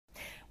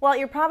Well,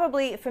 you're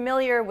probably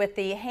familiar with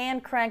the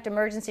hand-cranked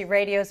emergency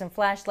radios and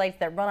flashlights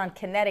that run on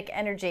kinetic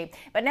energy.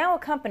 But now a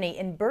company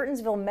in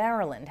Burtonsville,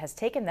 Maryland has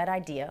taken that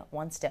idea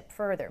one step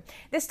further.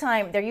 This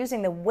time, they're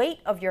using the weight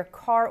of your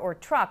car or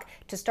truck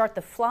to start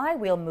the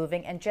flywheel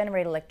moving and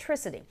generate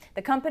electricity.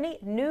 The company,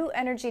 New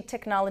Energy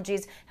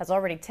Technologies, has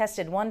already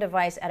tested one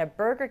device at a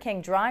Burger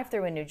King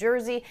drive-thru in New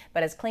Jersey.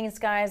 But as Clean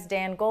Sky's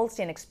Dan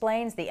Goldstein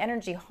explains, the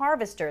energy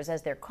harvesters,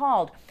 as they're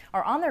called,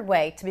 are on their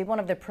way to be one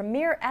of the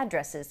premier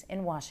addresses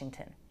in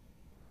Washington.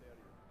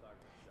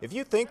 If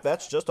you think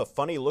that's just a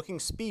funny-looking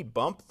speed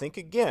bump, think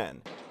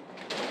again.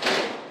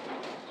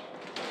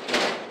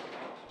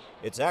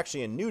 It's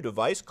actually a new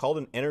device called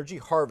an energy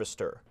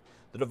harvester.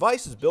 The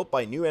device is built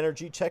by New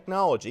Energy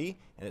Technology,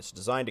 and it's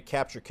designed to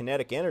capture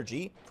kinetic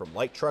energy from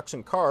light trucks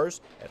and cars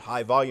at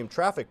high-volume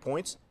traffic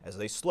points as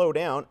they slow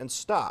down and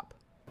stop.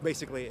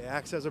 Basically, it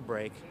acts as a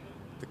brake.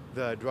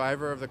 The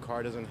driver of the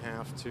car doesn't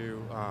have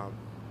to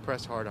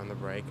press hard on the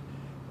brake,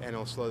 and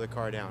it'll slow the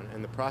car down.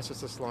 And the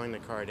process of slowing the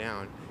car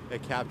down,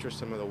 it captures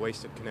some of the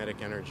wasted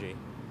kinetic energy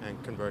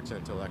and converts it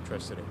into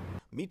electricity.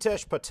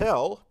 Mitesh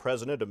Patel,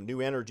 president of New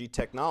Energy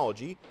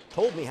Technology,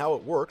 told me how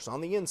it works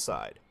on the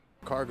inside.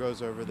 The car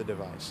goes over the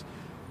device.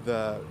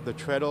 The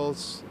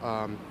treadles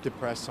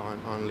depress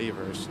on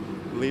levers.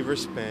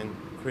 Levers spin,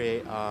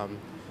 create,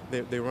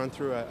 they run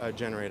through a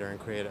generator and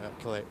create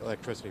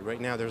electricity. Right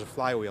now there's a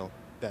flywheel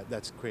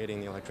that's creating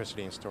the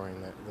electricity and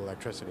storing the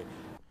electricity.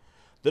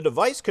 The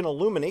device can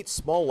illuminate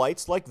small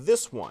lights like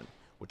this one,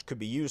 which could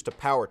be used to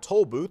power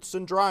toll booths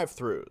and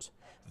drive-thrus.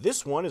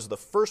 This one is the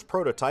first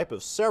prototype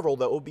of several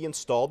that will be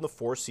installed in the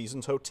Four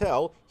Seasons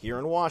Hotel here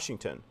in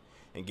Washington.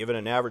 And given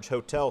an average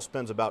hotel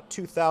spends about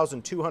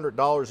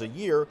 $2,200 a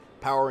year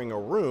powering a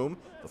room,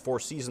 the Four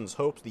Seasons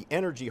hopes the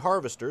energy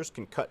harvesters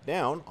can cut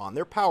down on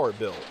their power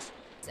bills.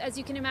 As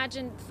you can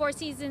imagine, Four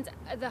Seasons,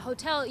 the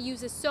hotel,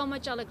 uses so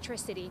much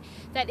electricity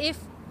that if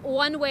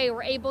one way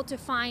we're able to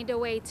find a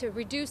way to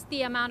reduce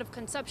the amount of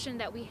consumption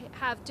that we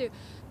have to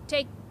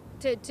take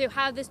to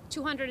have this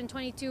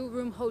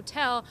 222-room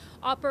hotel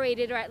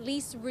operated, or at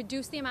least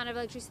reduce the amount of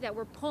electricity that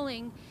we're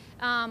pulling,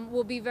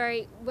 will be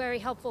very, very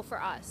helpful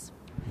for us.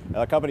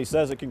 The company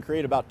says it can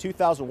create about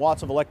 2,000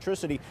 watts of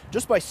electricity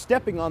just by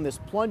stepping on this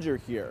plunger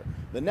here.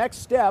 The next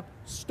step,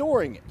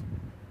 storing it.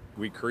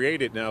 We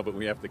create it now, but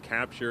we have to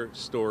capture,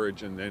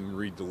 storage, and then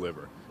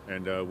redeliver.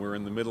 And we're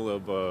in the middle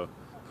of a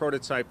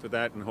prototype for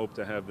that and hope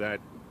to have that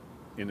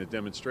in a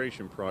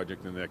demonstration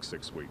project in the next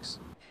 6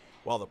 weeks.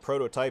 While the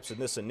prototypes in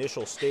this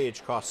initial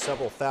stage cost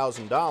several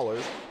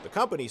 $1,000s, the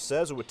company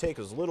says it would take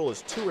as little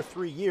as 2 or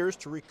 3 years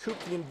to recoup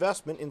the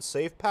investment in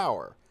safe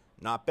power.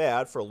 Not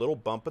bad for a little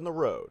bump in the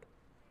road.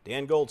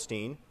 Dan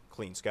Goldstein,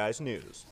 Clean Skies News.